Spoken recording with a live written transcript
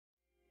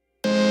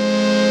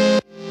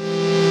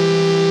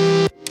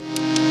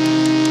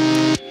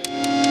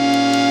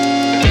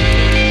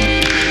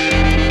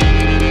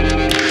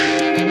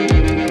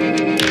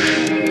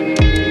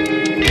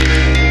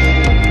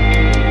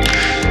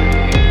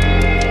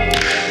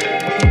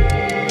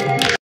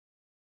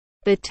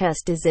The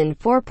test is in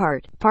 4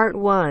 parts: Part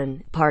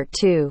 1, Part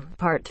 2,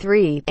 Part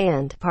 3,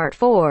 and Part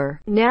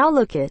 4. Now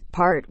look at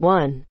Part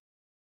 1.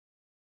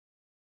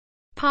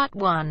 Part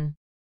 1.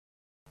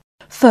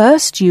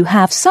 First, you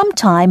have some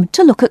time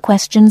to look at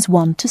questions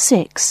 1 to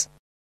 6.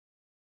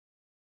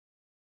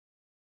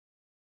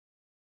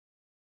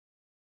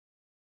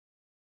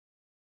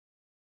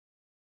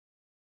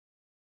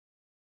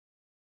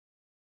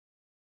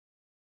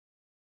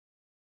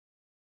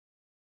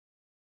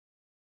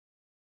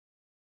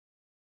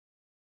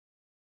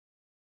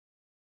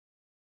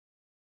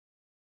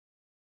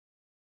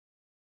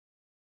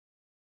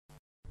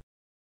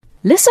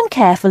 Listen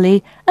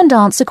carefully and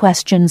answer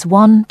questions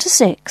 1 to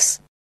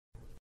 6.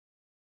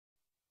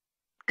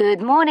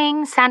 Good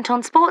morning,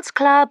 Santon Sports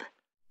Club.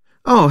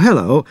 Oh,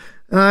 hello.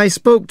 I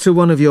spoke to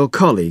one of your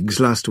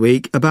colleagues last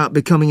week about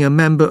becoming a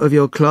member of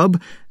your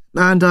club,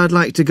 and I'd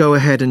like to go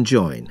ahead and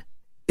join.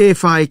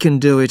 If I can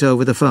do it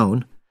over the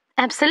phone.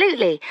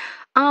 Absolutely.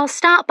 I'll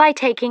start by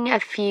taking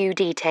a few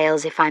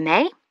details, if I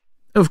may.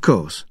 Of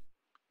course.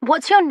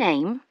 What's your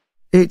name?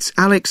 It's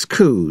Alex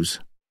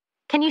Coos.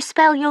 Can you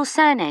spell your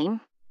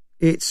surname?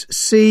 It's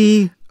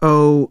Cooze.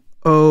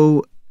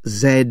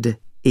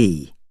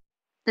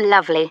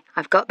 Lovely,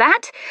 I've got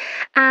that.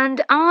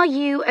 And are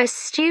you a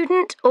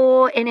student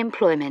or in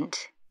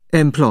employment?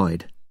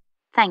 Employed.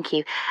 Thank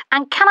you.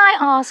 And can I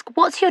ask,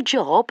 what's your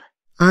job?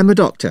 I'm a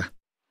doctor.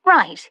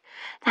 Right,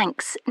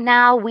 thanks.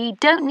 Now, we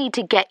don't need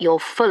to get your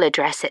full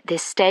address at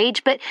this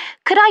stage, but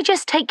could I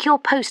just take your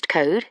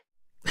postcode?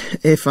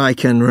 If I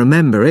can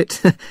remember it.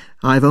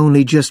 I've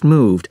only just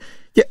moved.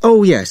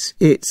 Oh, yes,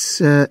 it's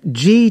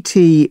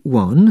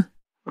GT1.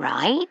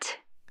 Right.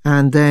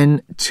 And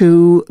then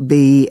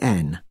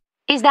 2BN.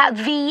 Is that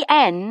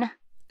VN?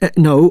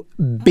 No,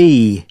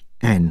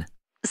 BN.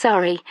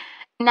 Sorry.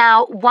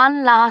 Now,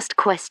 one last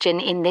question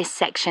in this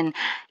section.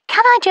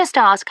 Can I just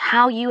ask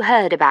how you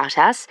heard about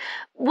us?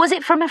 Was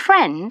it from a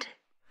friend?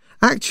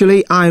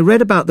 Actually, I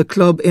read about the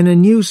club in a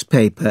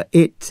newspaper.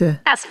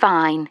 That's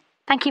fine.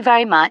 Thank you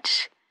very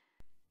much.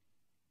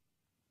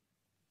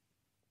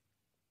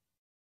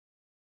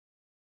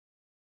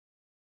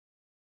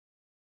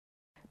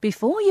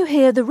 Before you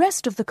hear the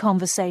rest of the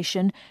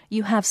conversation,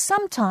 you have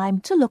some time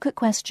to look at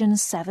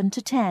questions 7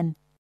 to 10.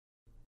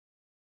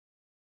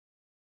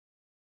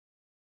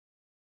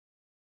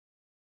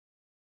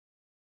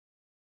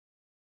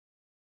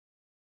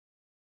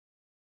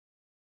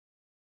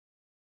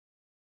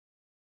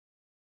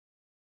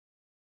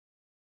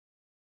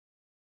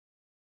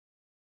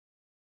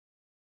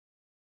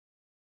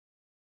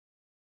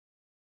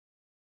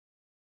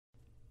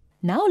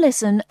 Now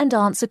listen and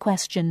answer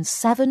questions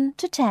 7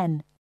 to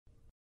 10.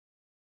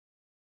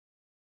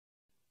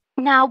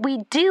 Now,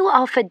 we do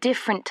offer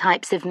different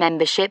types of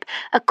membership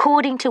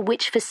according to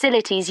which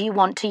facilities you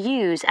want to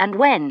use and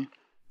when.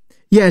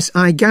 Yes,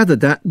 I gathered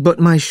that, but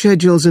my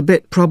schedule's a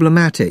bit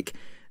problematic.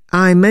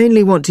 I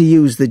mainly want to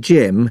use the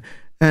gym,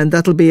 and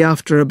that'll be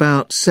after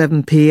about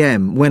 7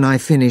 p.m. when I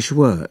finish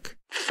work.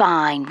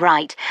 Fine,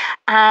 right.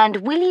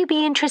 And will you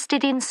be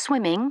interested in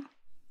swimming?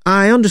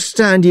 I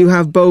understand you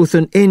have both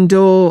an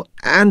indoor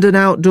and an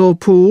outdoor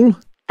pool?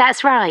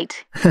 That's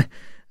right.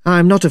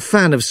 I'm not a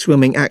fan of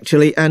swimming,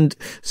 actually, and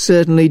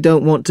certainly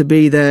don't want to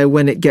be there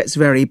when it gets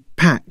very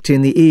packed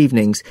in the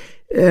evenings.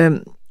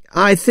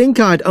 I think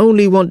I'd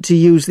only want to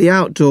use the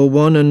outdoor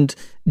one and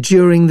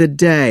during the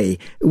day,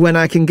 when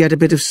I can get a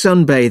bit of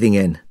sunbathing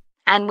in.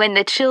 And when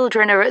the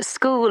children are at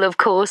school, of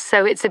course,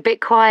 so it's a bit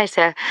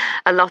quieter.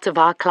 A lot of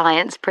our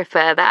clients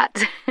prefer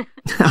that.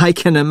 I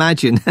can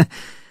imagine.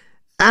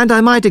 And I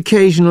might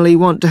occasionally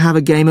want to have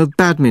a game of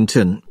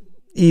badminton.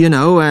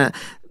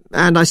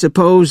 And I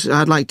suppose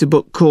I'd like to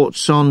book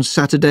courts on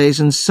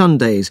Saturdays and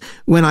Sundays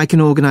when I can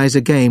organise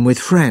a game with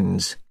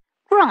friends.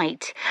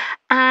 Right.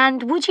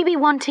 And would you be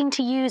wanting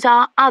to use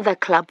our other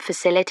club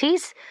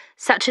facilities,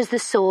 such as the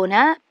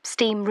sauna,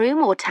 steam room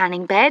or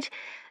tanning bed?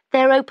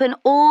 They're open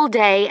all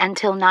day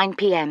until 9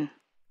 p.m.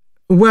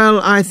 Well,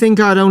 I think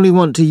I'd only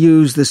want to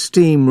use the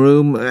steam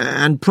room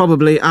and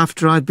probably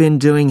after I've been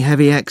doing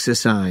heavy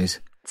exercise.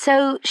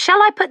 So,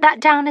 shall I put that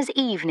down as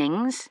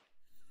evenings?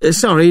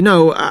 Sorry,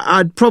 no,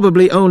 I'd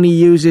probably only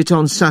use it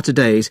on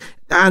Saturdays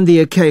and the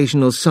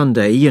occasional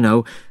Sunday,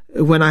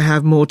 when I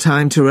have more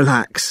time to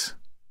relax.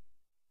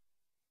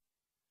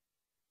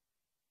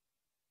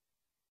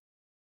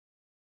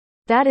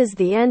 That is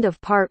the end of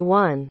Part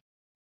 1.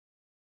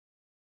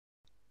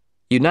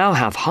 You now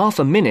have half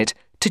a minute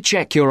to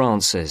check your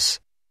answers.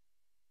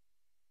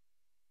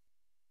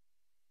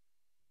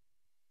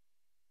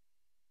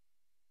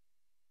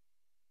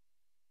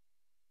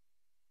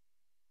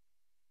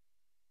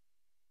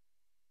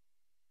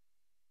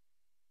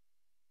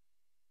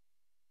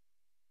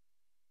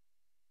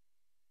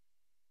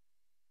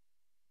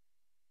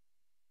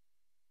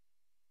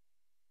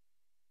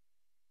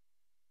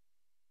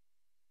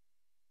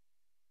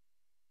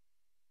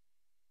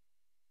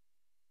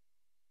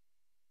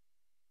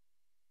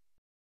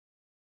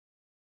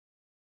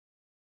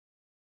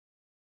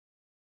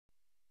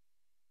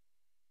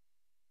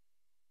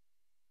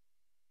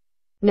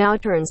 Now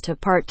turns to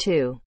Part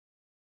 2.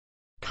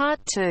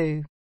 Part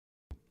 2.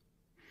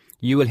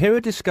 You will hear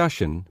a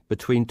discussion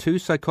between two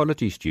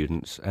psychology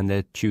students and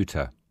their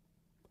tutor.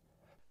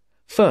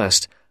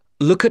 First,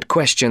 look at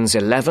questions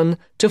 11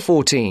 to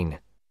 14.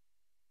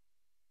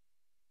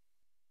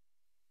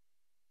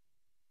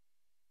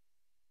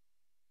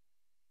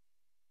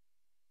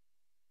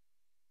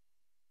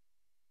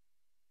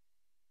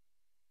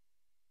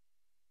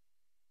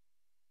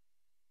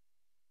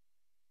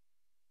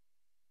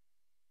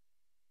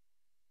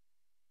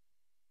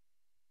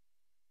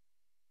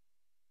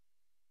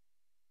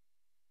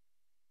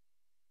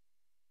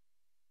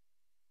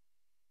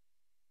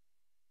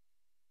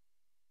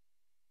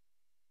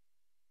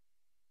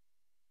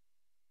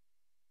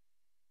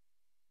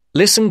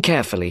 Listen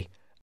carefully.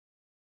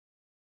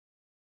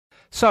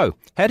 So,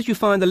 how did you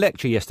find the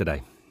lecture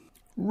yesterday?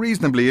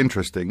 Reasonably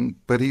interesting,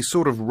 but he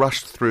sort of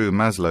rushed through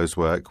Maslow's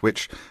work,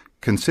 which,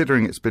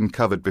 considering it's been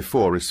covered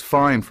before, is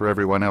fine for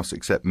everyone else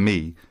except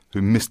me,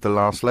 who missed the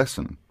last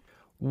lesson.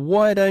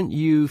 Why don't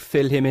you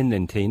fill him in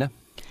then, Tina?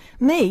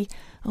 Me?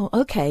 Oh,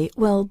 OK.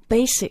 Well,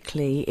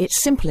 basically,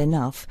 it's simple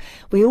enough.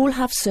 We all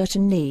have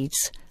certain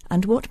needs,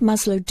 and what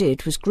Maslow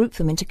did was group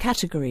them into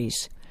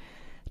categories.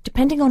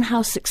 Depending on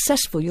how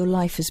successful your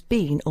life has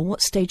been or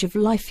what stage of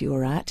life you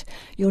are at,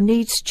 your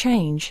needs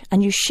change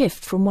and you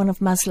shift from one of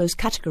Maslow's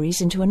categories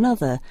into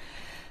another.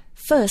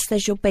 First,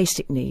 there's your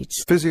basic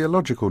needs.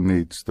 Physiological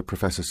needs, the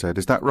professor said.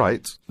 Is that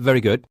right? Very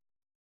good.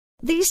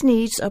 These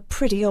needs are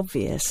pretty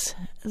obvious.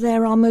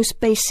 They're our most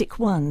basic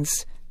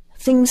ones.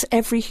 Things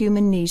every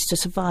human needs to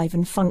survive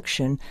and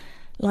function,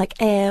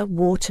 like air,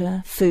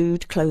 water,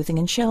 food, clothing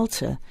and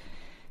shelter.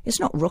 It's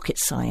not rocket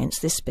science,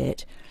 this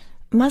bit.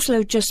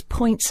 Maslow just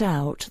points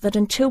out that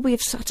until we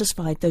have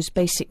satisfied those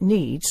basic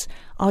needs,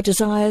 our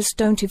desires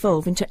don't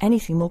evolve into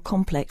anything more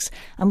complex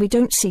and we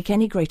don't seek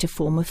any greater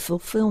form of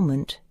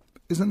fulfillment.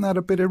 Isn't that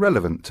a bit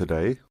irrelevant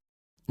today?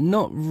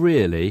 Not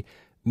really.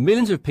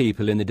 Millions of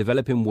people in the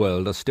developing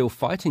world are still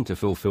fighting to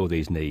fulfil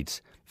these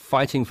needs,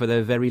 fighting for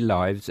their very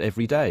lives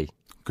every day.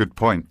 Good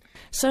point.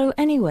 So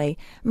anyway,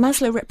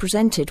 Maslow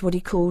represented what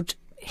he called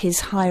his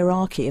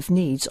hierarchy of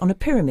needs on a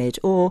pyramid,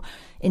 or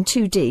in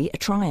 2D, a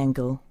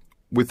triangle.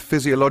 With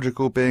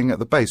physiological being at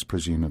the base,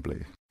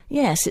 presumably.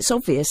 Yes, it's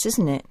obvious,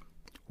 isn't it?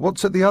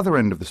 What's at the other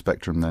end of the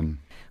spectrum, then?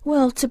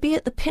 Well, to be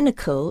at the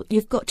pinnacle,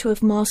 you've got to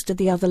have mastered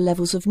the other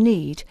levels of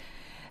need.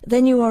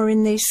 Then you are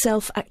in the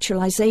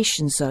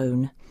self-actualization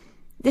zone.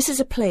 This is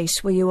a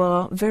place where you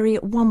are very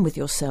at one with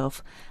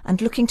yourself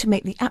and looking to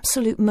make the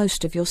absolute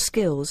most of your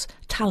skills,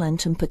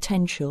 talent and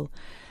potential.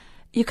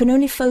 You can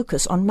only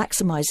focus on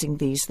maximising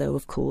these, though,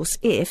 of course,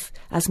 if,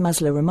 as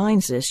Maslow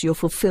reminds us, you're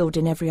fulfilled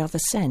in every other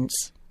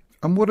sense.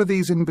 And what are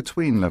these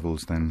in-between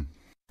levels, then?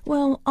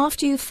 Well,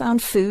 after you've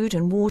found food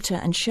and water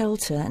and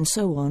shelter and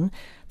so on,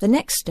 the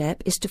next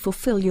step is to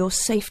fulfil your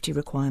safety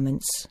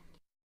requirements.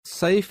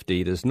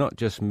 Safety does not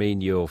just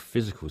mean your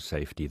physical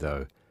safety,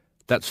 though.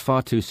 That's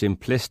far too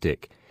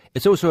simplistic.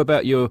 It's also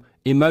about your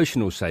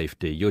emotional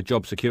safety, your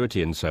job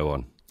security and so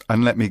on.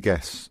 And let me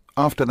guess,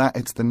 after that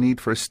it's the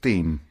need for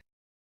esteem.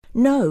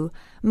 No,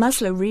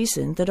 Maslow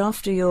reasoned that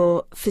after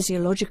your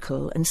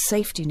physiological and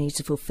safety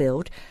needs are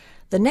fulfilled,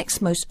 the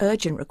next most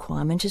urgent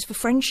requirement is for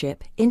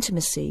friendship,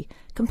 intimacy,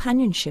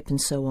 companionship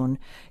and so on.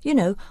 You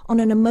know,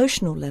 on an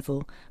emotional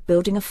level,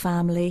 building a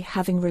family,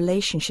 having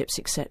relationships,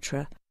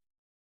 etc.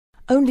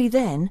 Only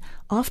then,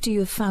 after you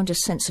have found a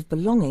sense of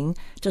belonging,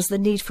 does the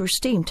need for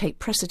esteem take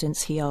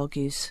precedence, he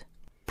argues.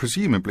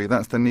 Presumably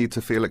that's the need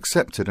to feel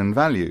accepted and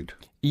valued.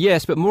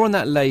 Yes, but more on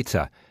that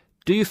later.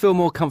 Do you feel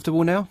more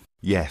comfortable now?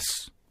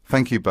 Yes.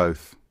 Thank you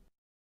both.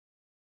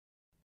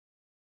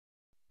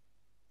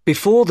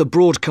 Before the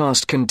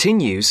broadcast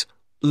continues,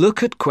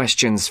 look at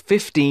questions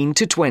 15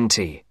 to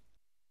 20.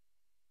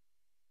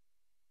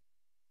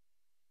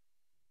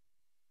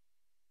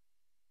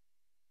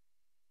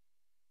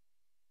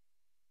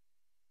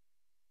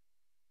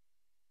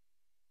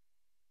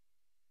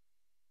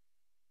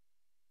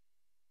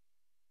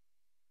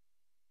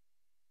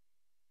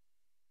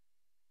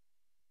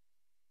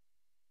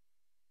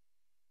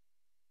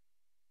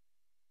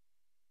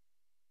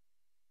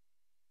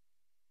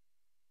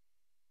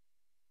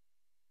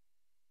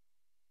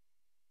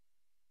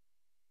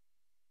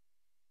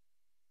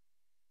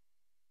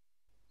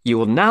 You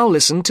will now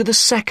listen to the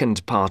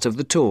second part of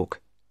the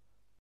talk.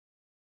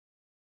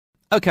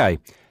 OK,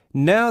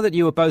 now that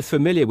you are both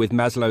familiar with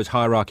Maslow's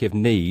hierarchy of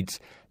needs,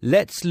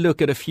 let's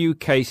look at a few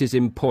cases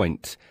in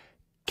point.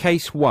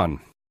 Case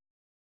 1.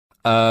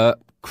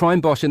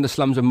 Crime boss in the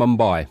slums of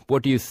Mumbai.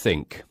 What do you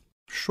think?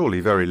 Surely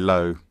very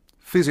low.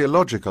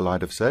 Physiological,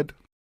 I'd have said.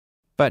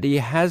 But he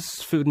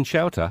has food and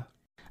shelter.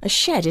 A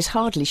shed is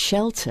hardly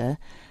shelter.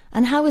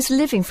 And how is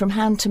living from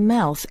hand to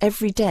mouth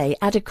every day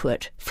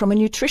adequate from a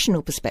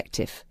nutritional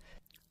perspective?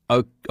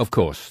 Oh, of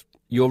course.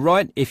 You're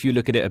right if you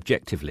look at it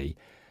objectively.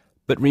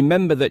 But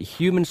remember that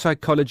human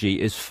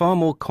psychology is far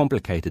more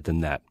complicated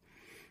than that.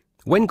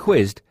 When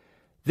quizzed,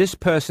 this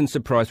person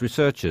surprised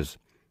researchers.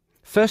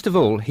 First of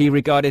all, he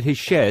regarded his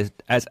shed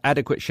as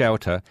adequate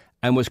shelter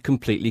and was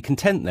completely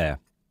content there.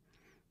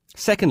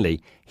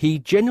 Secondly, he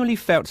generally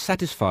felt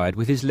satisfied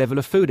with his level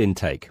of food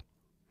intake.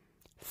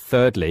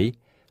 Thirdly,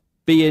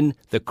 being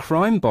the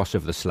crime boss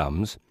of the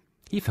slums,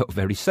 he felt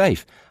very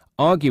safe,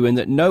 arguing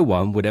that no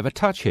one would ever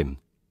touch him.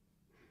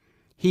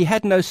 He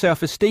had no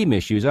self-esteem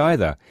issues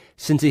either,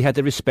 since he had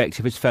the respect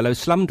of his fellow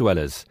slum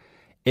dwellers.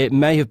 It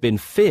may have been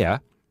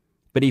fear,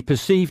 but he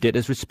perceived it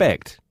as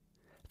respect.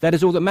 That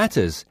is all that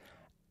matters,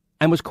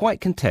 and was quite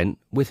content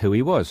with who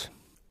he was.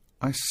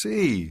 I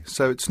see.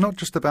 So it's not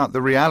just about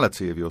the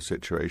reality of your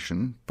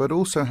situation, but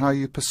also how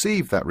you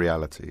perceive that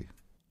reality.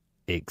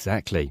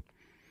 Exactly.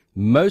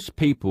 Most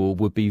people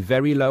would be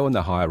very low on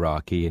the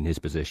hierarchy in his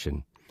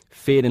position,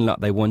 feeling like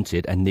they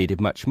wanted and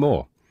needed much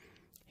more.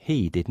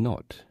 He did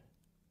not.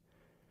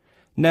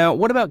 Now,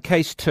 what about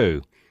case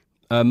 2?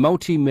 A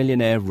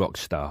multi-millionaire rock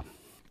star.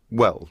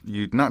 Well,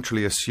 you'd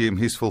naturally assume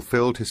he's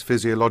fulfilled his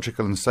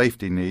physiological and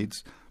safety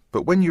needs,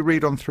 but when you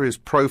read on through his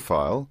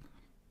profile,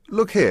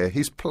 look here,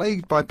 he's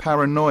plagued by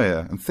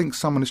paranoia and thinks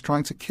someone is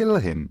trying to kill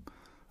him.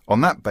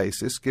 On that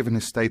basis, given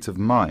his state of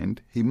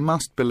mind, he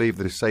must believe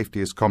that his safety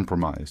is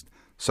compromised.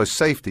 So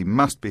safety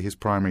must be his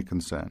primary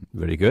concern.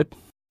 Very good.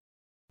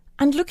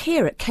 And look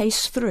here at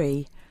case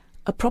 3,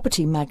 a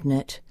property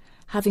magnate.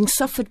 Having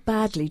suffered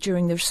badly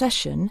during the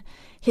recession,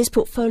 his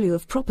portfolio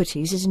of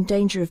properties is in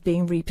danger of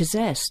being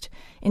repossessed.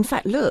 In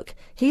fact, look,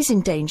 he's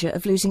in danger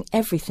of losing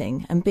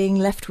everything and being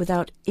left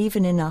without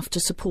even enough to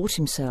support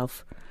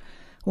himself.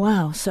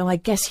 Wow, so I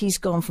guess he's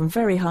gone from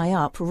very high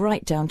up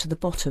right down to the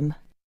bottom.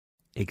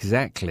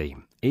 Exactly.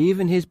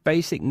 Even his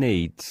basic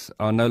needs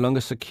are no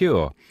longer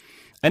secure.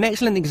 An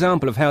excellent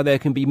example of how there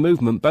can be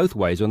movement both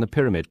ways on the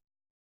pyramid.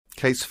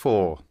 Case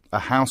 4. A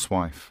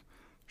housewife.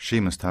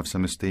 She must have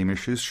some esteem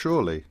issues,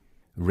 surely.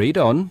 Read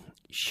on.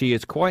 She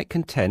is quite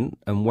content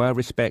and well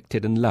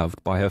respected and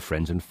loved by her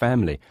friends and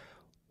family.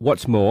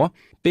 What's more,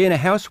 being a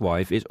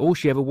housewife is all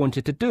she ever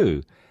wanted to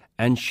do,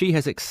 and she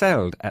has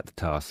excelled at the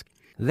task.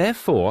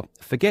 Therefore,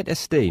 forget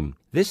esteem.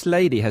 This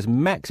lady has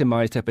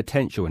maximised her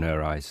potential in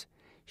her eyes.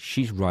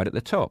 She's right at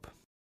the top.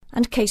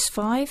 And case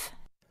 5?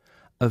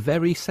 A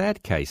very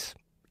sad case.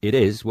 It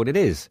is what it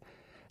is.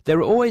 There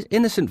are always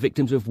innocent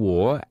victims of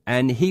war,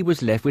 and he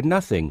was left with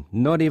nothing,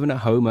 not even a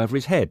home over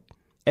his head.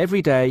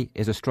 Every day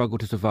is a struggle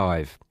to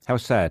survive. How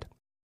sad.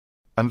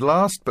 And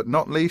last but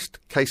not least,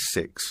 case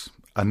 6.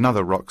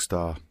 Another rock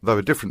star, though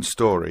a different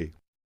story.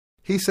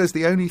 He says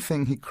the only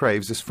thing he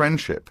craves is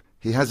friendship.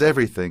 He has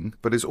everything,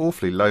 but is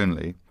awfully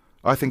lonely.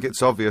 I think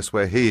it's obvious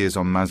where he is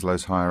on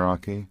Maslow's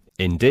hierarchy.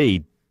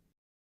 Indeed.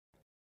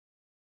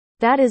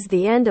 That is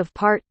the end of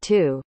part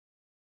 2.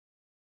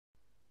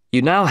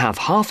 You now have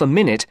half a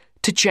minute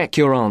to check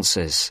your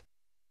answers.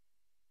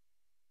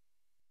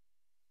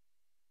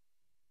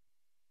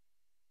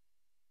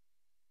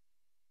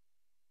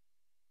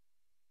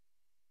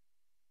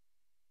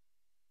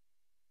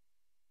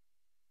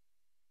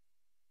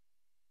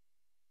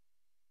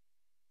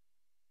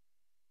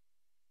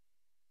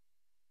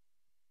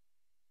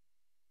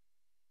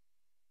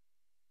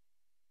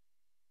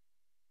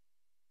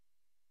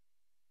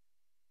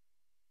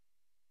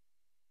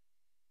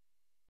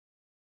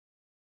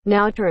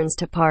 Now turns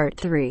to part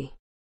 3.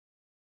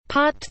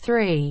 Part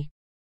 3.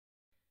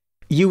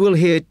 You will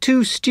hear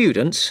 2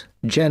 students,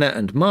 Jenna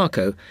and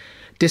Marco,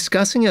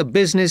 discussing a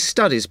business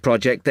studies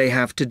project they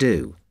have to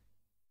do.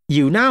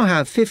 You now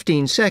have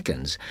 15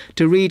 seconds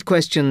to read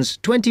questions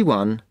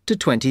 21 to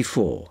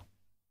 24.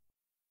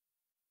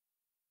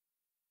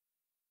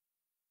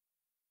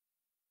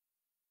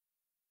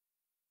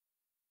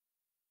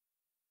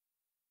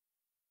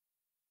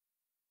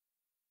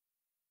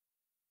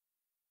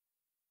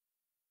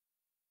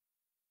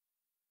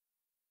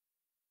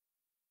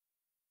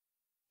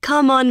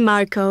 Come on,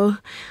 Marco.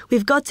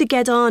 We've got to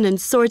get on and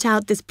sort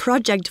out this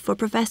project for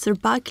Professor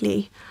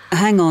Buckley.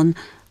 Hang on.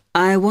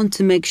 I want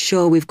to make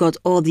sure we've got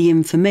all the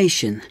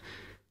information.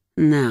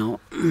 Now,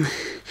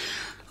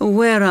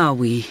 where are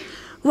we?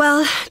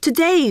 Well,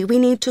 today we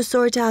need to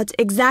sort out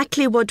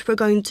exactly what we're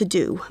going to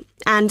do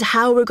and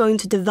how we're going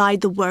to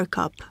divide the work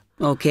up.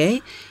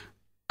 Okay.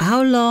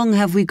 How long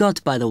have we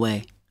got, by the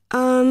way?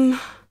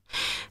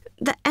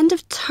 The end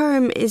of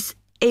term is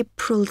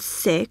April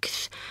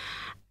 6th.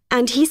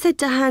 And he said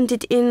to hand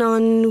it in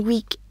on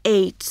week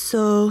 8,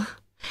 so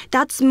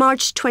that's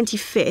March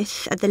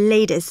 25th at the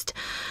latest,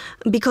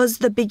 because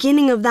the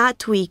beginning of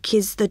that week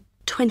is the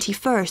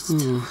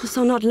 21st,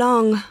 so not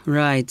long.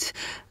 Right.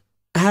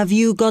 Have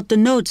you got the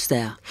notes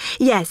there?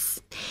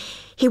 Yes.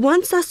 He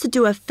wants us to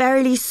do a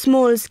fairly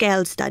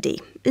small-scale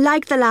study,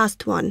 like the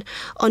last one,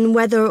 on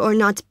whether or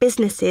not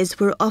businesses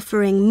were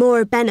offering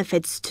more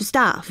benefits to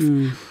staff.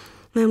 And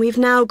we've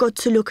now got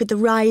to look at the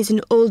rise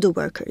in older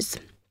workers.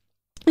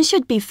 It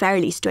should be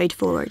fairly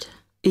straightforward.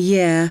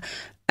 Yeah,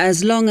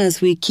 as long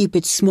as we keep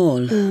it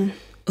small.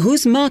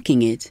 Who's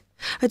marking it?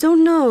 I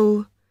don't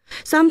know.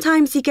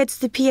 Sometimes he gets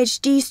the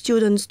PhD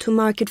students to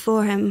mark it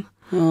for him.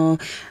 Oh,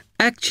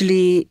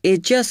 actually,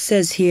 it just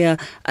says here,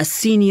 a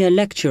senior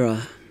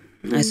lecturer.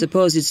 I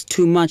suppose it's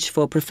too much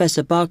for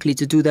Professor Barclay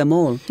to do them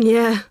all.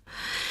 Yeah.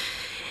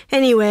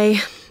 Anyway,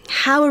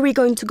 how are we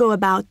going to go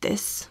about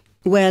this?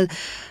 Well,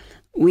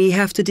 We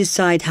have to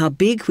decide how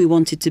big we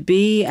want it to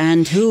be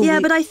and who. Yeah,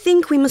 but I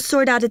think we must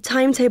sort out a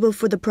timetable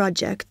for the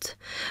project.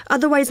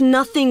 Otherwise,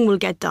 nothing will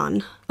get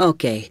done.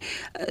 Okay.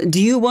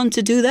 Do you want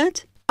to do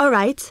that? All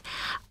right.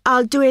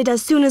 I'll do it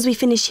as soon as we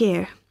finish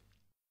here.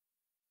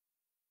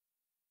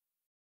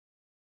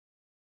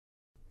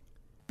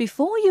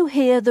 Before you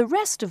hear the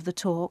rest of the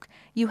talk,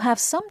 you have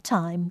some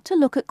time to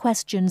look at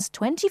questions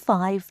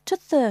 25 to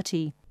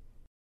 30.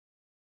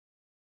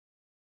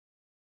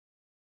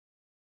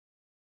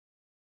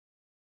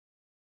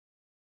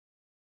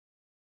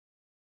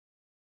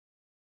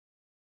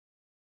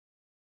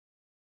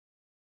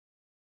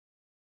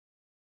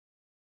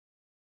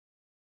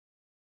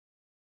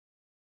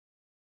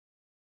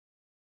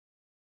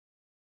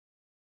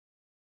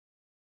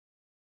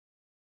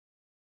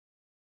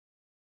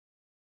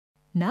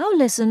 Now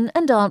listen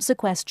and answer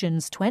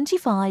questions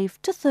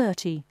 25 to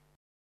 30.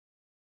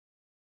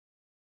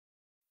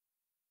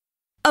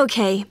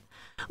 Okay.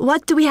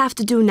 What do we have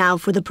to do now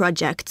for the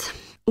project?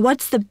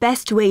 What's the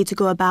best way to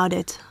go about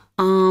it?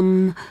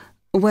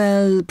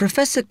 Well,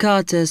 Professor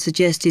Carter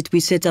suggested we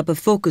set up a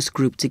focus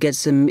group to get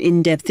some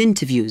in-depth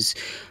interviews,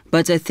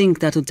 but I think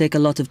that'll take a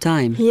lot of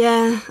time.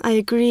 Yeah, I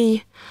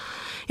agree.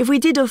 If we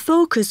did a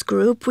focus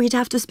group, we'd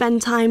have to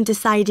spend time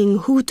deciding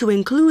who to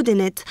include in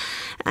it,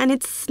 and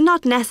it's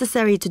not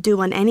necessary to do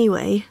one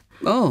anyway.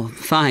 Oh,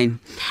 fine.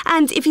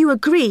 And if you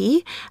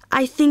agree,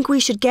 I think we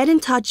should get in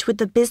touch with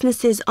the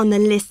businesses on the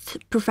list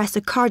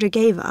Professor Carter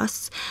gave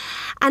us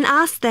and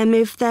ask them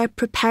if they're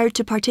prepared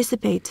to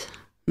participate.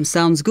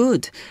 Sounds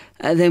good.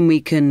 Then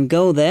we can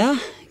go there,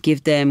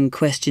 give them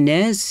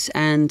questionnaires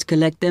and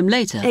collect them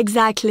later.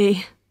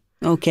 Exactly.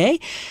 Okay.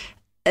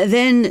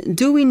 Then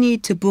do we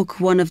need to book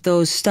one of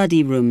those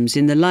study rooms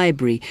in the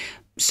library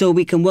so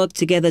we can work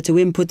together to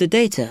input the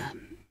data?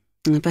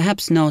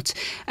 Perhaps not,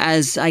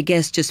 as I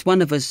guess just one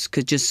of us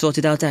could just sort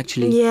it out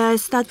actually.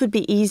 Yes, that would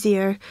be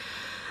easier.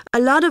 A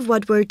lot of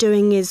what we're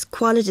doing is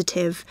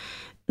qualitative,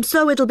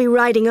 so it'll be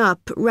writing up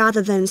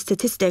rather than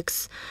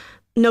statistics.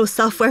 No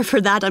software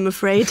for that, I'm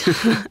afraid.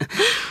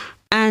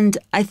 And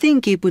I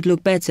think it would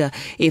look better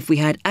if we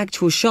had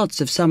actual shots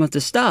of some of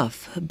the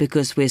staff,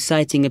 because we're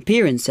citing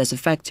appearance as a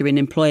factor in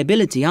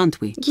employability,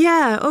 aren't we?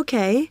 Yeah,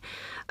 okay.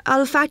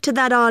 I'll factor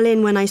that all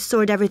in when I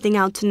sort everything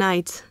out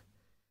tonight.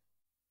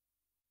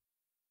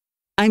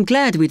 I'm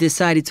glad we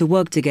decided to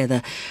work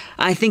together.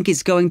 I think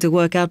it's going to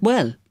work out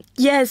well.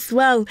 Yes,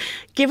 well,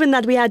 given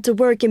that we had to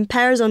work in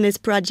pairs on this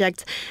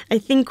project, I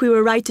think we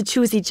were right to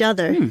choose each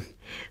other.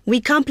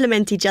 We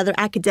complement each other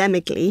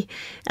academically,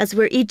 as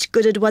we're each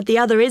good at what the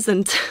other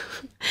isn't.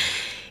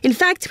 In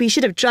fact, we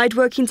should have tried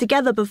working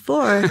together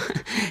before.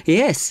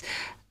 Yes.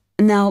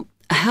 Now,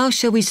 how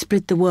shall we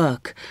split the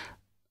work?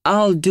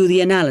 I'll do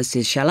the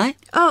analysis, shall I?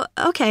 Oh,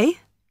 okay.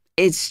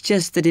 It's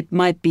just that it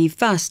might be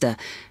faster,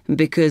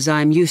 because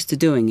I'm used to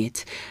doing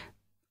it.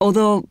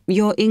 Although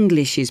your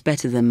English is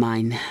better than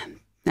mine.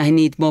 I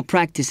need more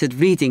practice at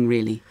reading,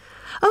 really.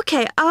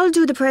 Okay, I'll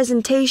do the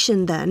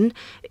presentation then,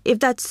 if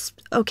that's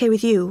okay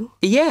with you.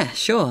 Yeah,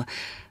 sure.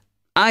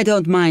 I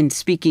don't mind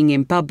speaking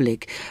in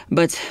public,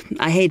 but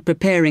I hate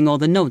preparing all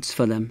the notes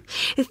for them.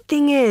 The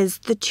thing is,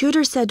 the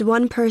tutor said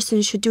one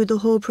person should do the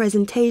whole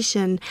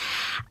presentation,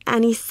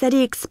 and he said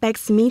he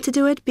expects me to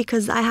do it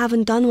because I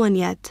haven't done one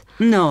yet.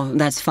 No,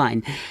 that's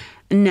fine.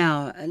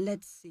 Now,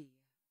 let's see.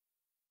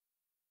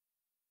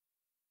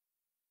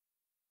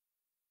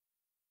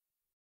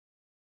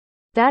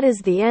 That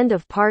is the end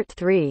of part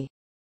 3.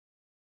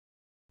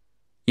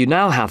 You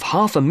now have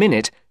half a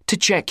minute to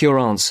check your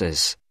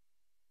answers.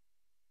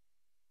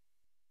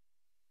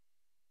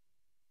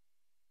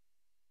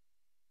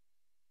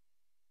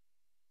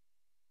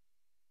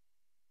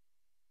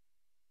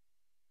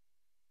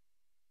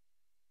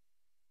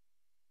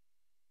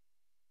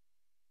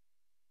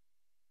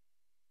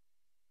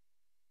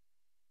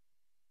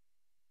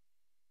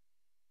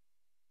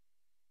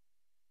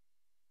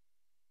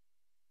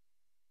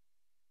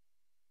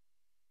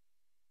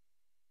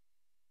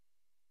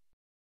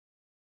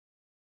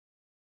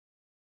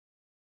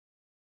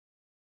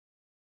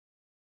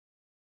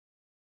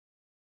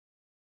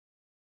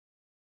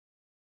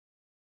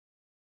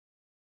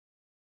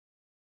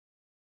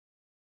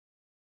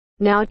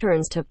 Now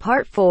turns to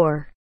part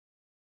 4.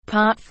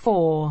 Part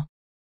 4.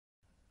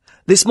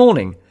 This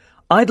morning,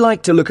 I'd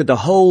like to look at the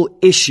whole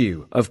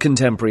issue of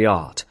contemporary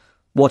art.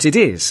 What it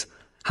is,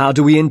 how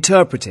do we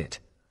interpret it,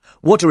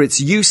 what are its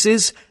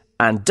uses,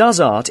 and does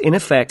art, in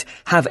effect,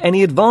 have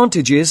any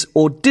advantages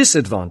or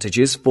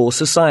disadvantages for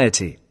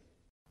society?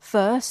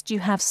 First, you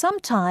have some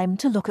time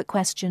to look at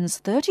questions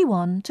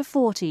 31 to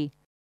 40.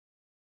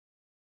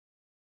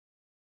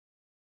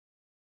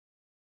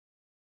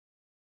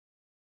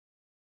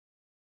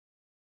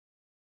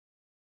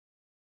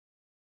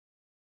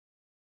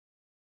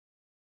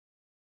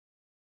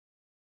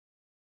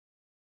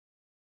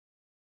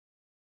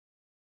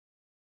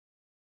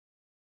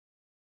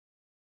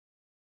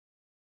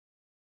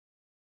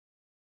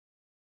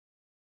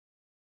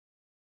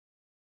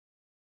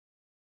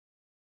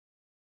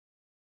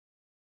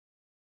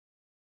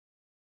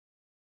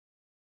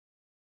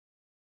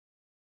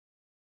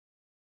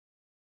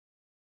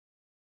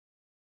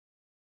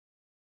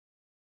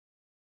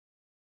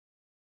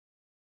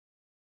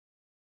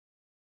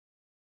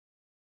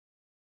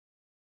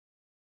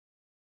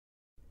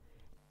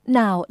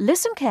 Now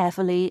listen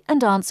carefully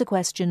and answer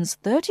questions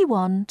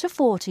 31 to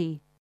 40.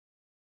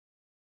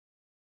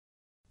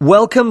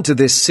 Welcome to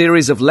this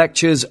series of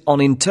lectures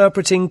on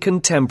interpreting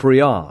contemporary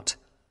art.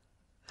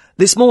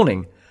 This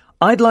morning,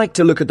 I'd like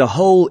to look at the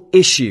whole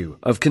issue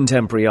of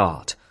contemporary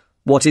art.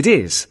 What it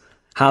is,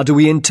 how do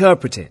we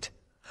interpret it,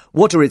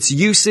 what are its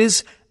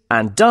uses,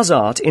 and does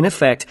art, in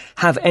effect,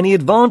 have any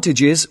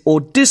advantages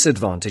or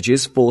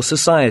disadvantages for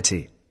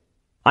society?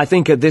 I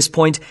think at this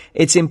point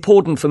it's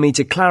important for me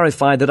to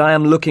clarify that I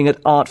am looking at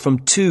art from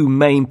two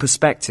main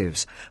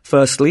perspectives.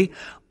 Firstly,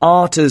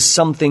 art as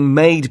something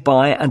made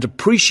by and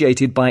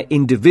appreciated by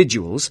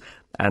individuals,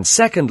 and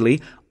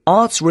secondly,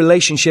 art's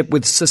relationship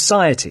with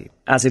society,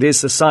 as it is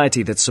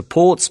society that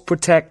supports,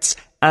 protects,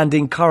 and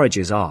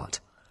encourages art.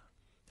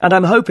 And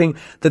I'm hoping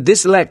that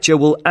this lecture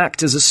will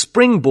act as a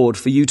springboard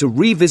for you to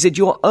revisit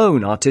your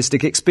own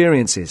artistic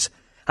experiences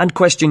and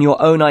question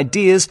your own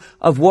ideas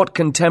of what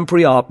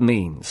contemporary art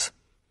means.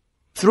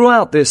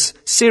 Throughout this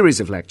series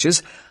of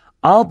lectures,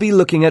 I'll be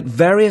looking at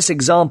various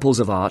examples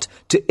of art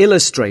to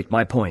illustrate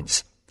my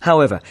points.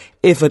 However,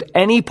 if at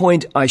any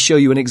point I show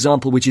you an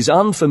example which is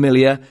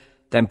unfamiliar,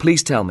 then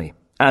please tell me,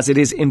 as it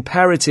is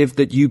imperative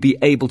that you be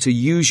able to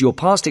use your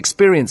past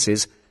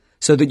experiences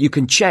so that you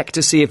can check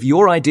to see if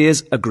your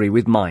ideas agree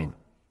with mine.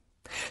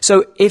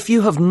 So if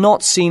you have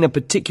not seen a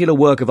particular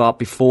work of art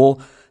before,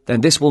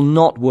 then this will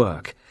not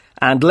work.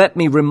 And let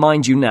me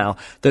remind you now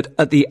that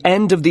at the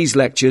end of these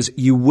lectures,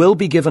 you will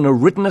be given a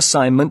written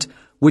assignment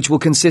which will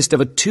consist of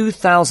a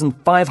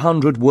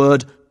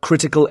 2,500-word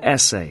critical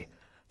essay.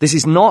 This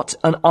is not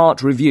an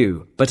art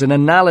review, but an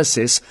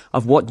analysis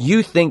of what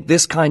you think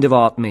this kind of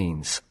art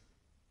means.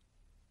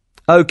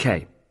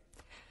 Okay,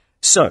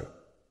 so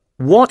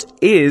what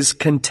is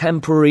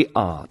contemporary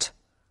art?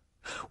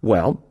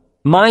 Well,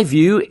 my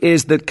view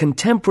is that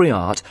contemporary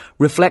art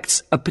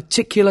reflects a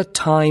particular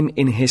time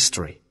in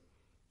history.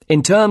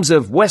 In terms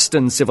of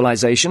Western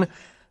civilization,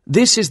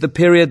 this is the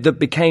period that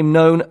became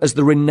known as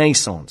the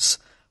Renaissance,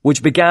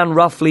 which began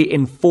roughly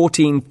in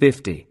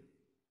 1450.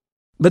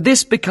 But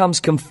this becomes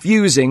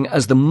confusing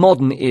as the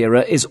modern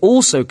era is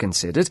also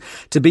considered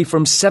to be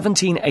from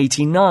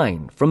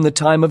 1789, from the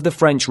time of the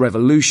French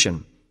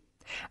Revolution.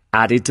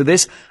 Added to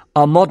this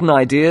are modern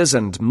ideas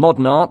and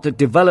modern art that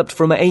developed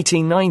from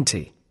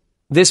 1890.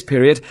 This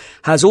period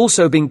has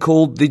also been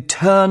called the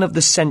turn of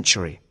the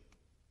century.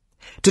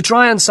 To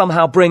try and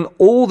somehow bring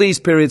all these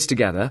periods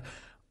together,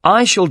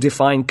 I shall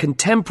define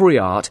contemporary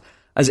art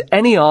as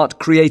any art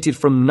created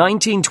from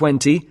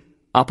 1920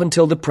 up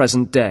until the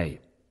present day.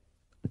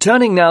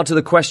 Turning now to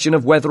the question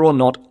of whether or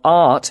not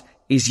art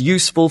is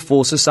useful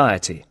for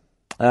society.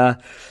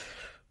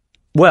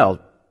 Well,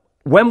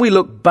 when we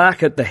look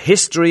back at the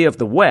history of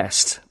the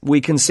West,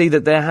 we can see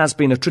that there has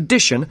been a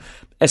tradition,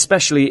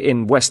 especially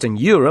in Western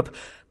Europe,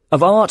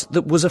 of art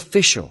that was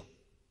official.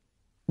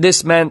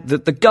 This meant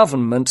that the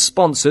government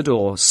sponsored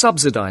or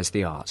subsidized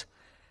the art.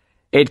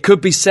 It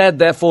could be said,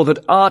 therefore,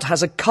 that art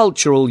has a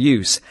cultural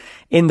use,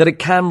 in that it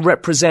can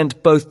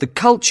represent both the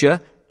culture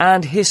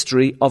and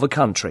history of a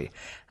country.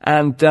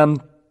 And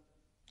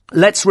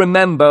let's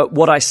remember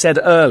what I said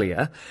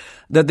earlier,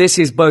 that this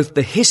is both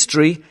the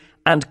history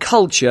and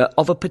culture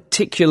of a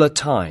particular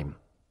time.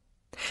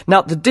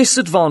 Now, the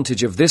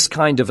disadvantage of this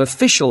kind of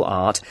official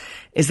art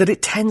is that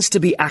it tends to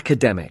be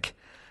academic.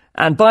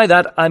 And by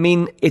that, I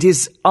mean it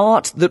is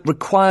art that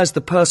requires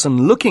the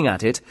person looking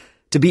at it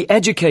to be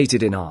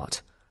educated in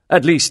art,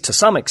 at least to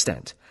some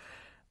extent.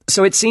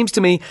 So it seems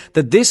to me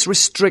that this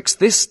restricts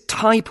this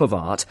type of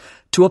art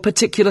to a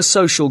particular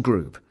social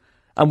group.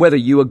 And whether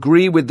you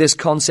agree with this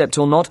concept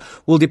or not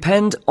will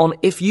depend on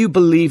if you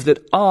believe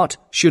that art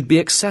should be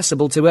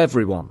accessible to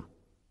everyone.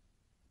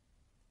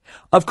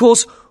 Of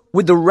course,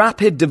 with the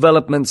rapid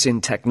developments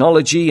in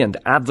technology and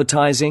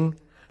advertising,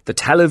 the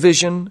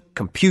television,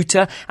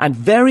 computer, and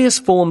various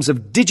forms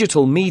of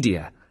digital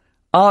media,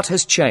 art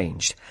has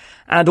changed.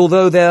 And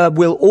although there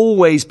will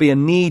always be a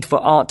need for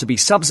art to be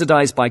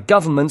subsidized by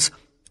governments,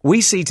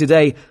 we see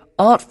today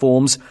art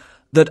forms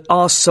that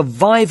are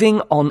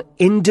surviving on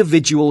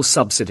individual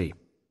subsidy.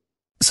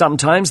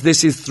 Sometimes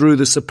this is through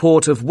the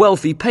support of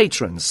wealthy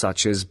patrons,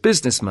 such as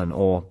businessmen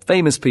or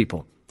famous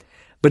people.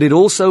 But it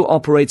also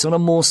operates on a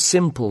more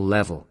simple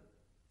level.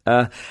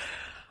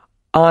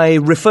 I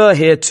refer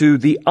here to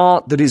the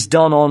art that is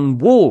done on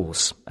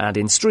walls and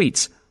in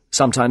streets,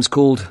 sometimes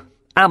called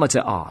amateur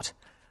art.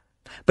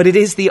 But it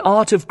is the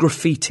art of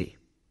graffiti,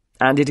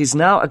 and it is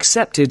now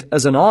accepted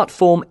as an art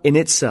form in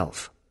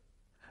itself.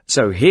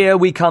 So here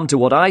we come to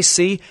what I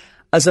see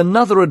as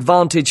another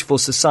advantage for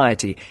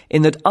society,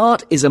 in that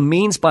art is a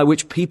means by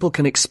which people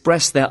can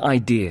express their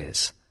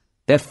ideas,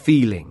 their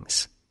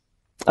feelings.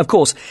 Of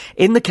course,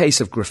 in the case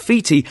of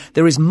graffiti,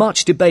 there is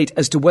much debate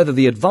as to whether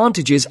the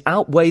advantages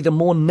outweigh the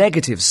more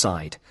negative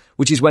side,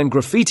 which is when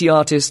graffiti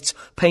artists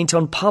paint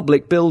on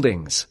public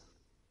buildings.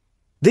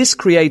 This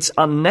creates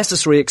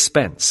unnecessary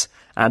expense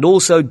and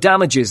also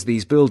damages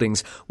these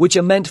buildings, which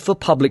are meant for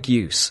public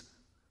use.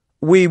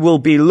 We will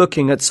be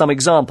looking at some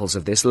examples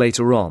of this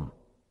later on.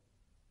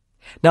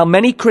 Now,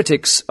 many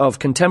critics of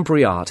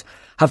contemporary art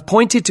have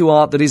pointed to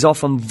art that is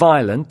often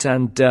violent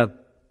and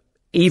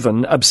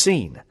even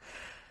obscene.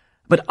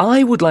 But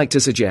I would like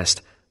to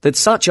suggest that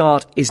such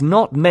art is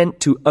not meant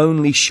to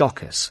only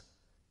shock us.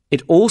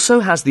 It also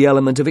has the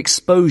element of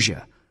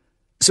exposure,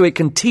 so it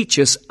can teach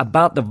us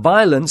about the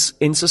violence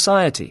in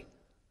society.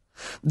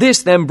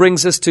 This then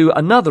brings us to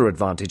another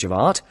advantage of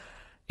art.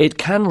 It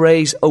can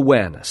raise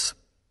awareness,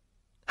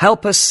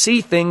 help us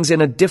see things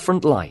in a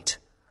different light.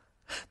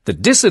 The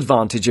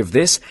disadvantage of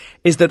this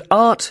is that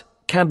art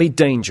can be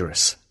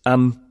dangerous.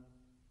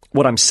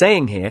 What I'm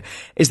saying here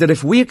is that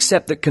if we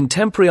accept that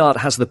contemporary art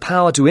has the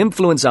power to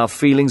influence our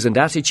feelings and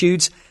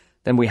attitudes,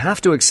 then we have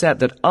to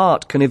accept that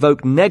art can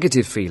evoke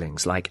negative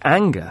feelings like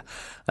anger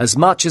as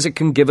much as it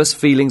can give us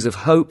feelings of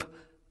hope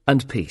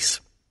and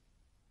peace.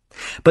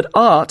 But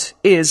art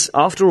is,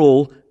 after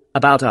all,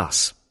 about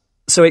us,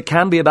 so it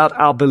can be about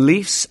our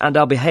beliefs and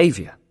our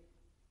behaviour.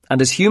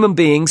 And as human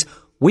beings,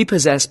 we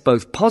possess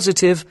both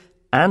positive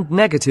and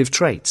negative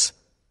traits.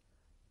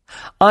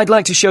 I'd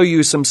like to show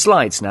you some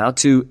slides now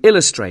to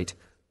illustrate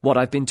what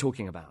I've been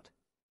talking about.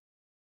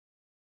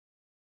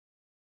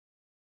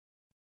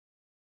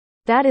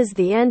 That is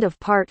the end of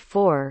part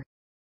 4.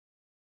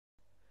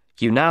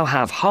 You now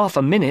have half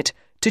a minute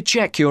to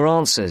check your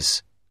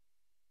answers.